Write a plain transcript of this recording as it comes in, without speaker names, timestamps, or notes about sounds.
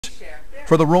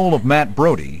For the role of Matt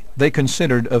Brody, they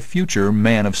considered a future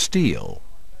Man of Steel.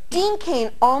 Dean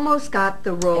Cain almost got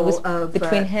the role of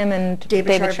between him and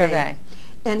David Charvet.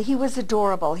 And he was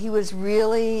adorable. He was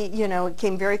really, you know,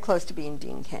 came very close to being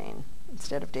Dean Cain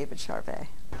instead of David Charvet.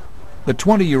 The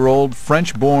 20-year-old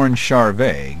French-born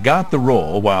Charvet got the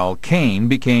role while Cain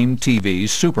became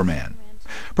TV's Superman.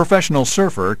 Professional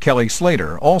surfer Kelly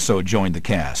Slater also joined the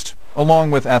cast,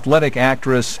 along with athletic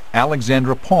actress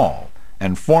Alexandra Paul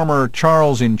and former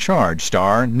Charles in Charge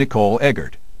star Nicole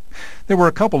Eggert. There were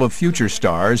a couple of future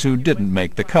stars who didn't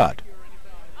make the cut.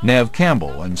 Neve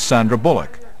Campbell and Sandra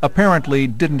Bullock apparently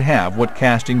didn't have what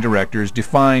casting directors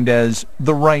defined as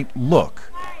the right look.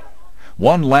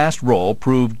 One last role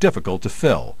proved difficult to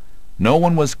fill. No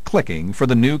one was clicking for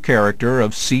the new character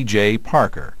of C.J.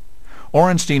 Parker.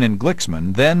 Orenstein and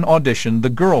Glicksman then auditioned the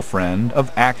girlfriend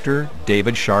of actor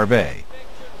David Charvet.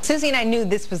 Susie and I knew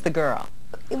this was the girl.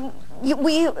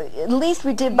 At least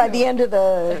we did by the end of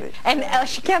the... And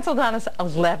she canceled on us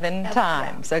 11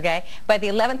 times, okay? By the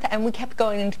 11th, and we kept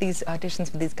going into these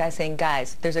auditions with these guys saying,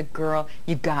 guys, there's a girl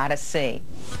you gotta see.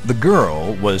 The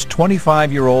girl was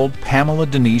 25-year-old Pamela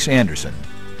Denise Anderson.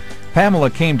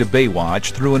 Pamela came to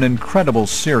Baywatch through an incredible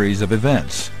series of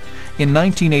events. In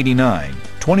 1989,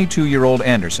 22-year-old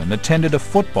Anderson attended a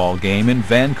football game in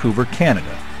Vancouver,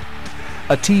 Canada.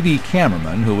 A TV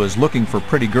cameraman who was looking for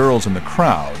pretty girls in the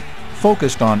crowd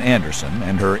focused on Anderson,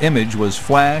 and her image was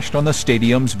flashed on the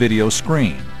stadium's video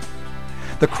screen.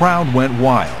 The crowd went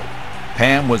wild.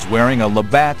 Pam was wearing a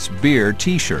Labatt's beer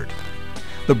t-shirt.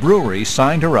 The brewery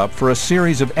signed her up for a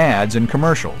series of ads and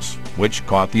commercials, which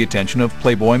caught the attention of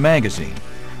Playboy magazine.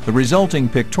 The resulting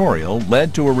pictorial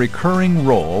led to a recurring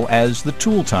role as the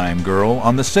Tool Time girl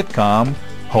on the sitcom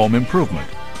Home Improvement.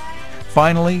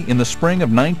 Finally, in the spring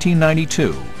of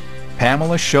 1992,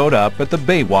 Pamela showed up at the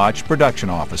Baywatch production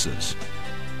offices.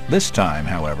 This time,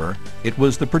 however, it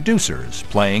was the producers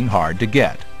playing hard to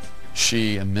get.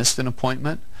 She missed an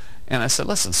appointment, and I said,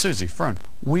 listen, Susie, Fern,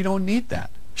 we don't need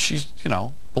that. She's, you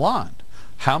know, blonde.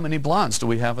 How many blondes do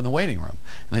we have in the waiting room?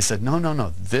 And they said, no, no,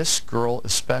 no, this girl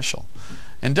is special.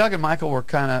 And Doug and Michael were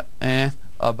kind of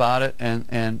about it,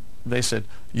 and they said,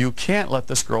 you can't let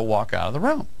this girl walk out of the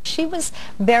room. She was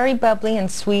very bubbly and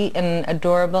sweet and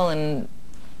adorable, and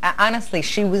honestly,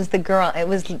 she was the girl. It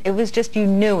was just, you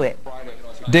knew it.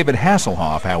 David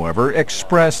Hasselhoff, however,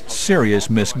 expressed serious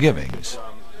misgivings.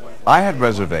 I had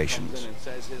reservations,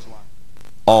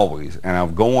 always, and I'll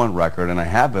go on record, and I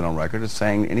have been on record, as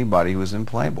saying anybody who was in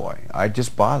Playboy. It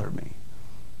just bothered me.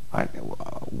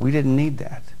 We didn't need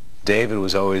that. David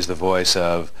was always the voice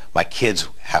of, my kids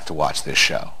have to watch this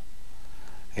show,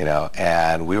 you know,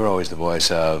 and we were always the voice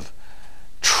of,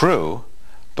 true,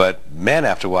 but men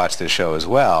have to watch this show as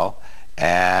well,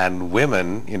 and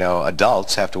women, you know,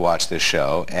 adults have to watch this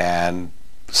show, and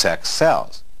sex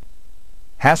sells.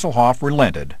 Hasselhoff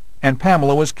relented, and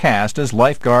Pamela was cast as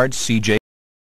lifeguard C.J.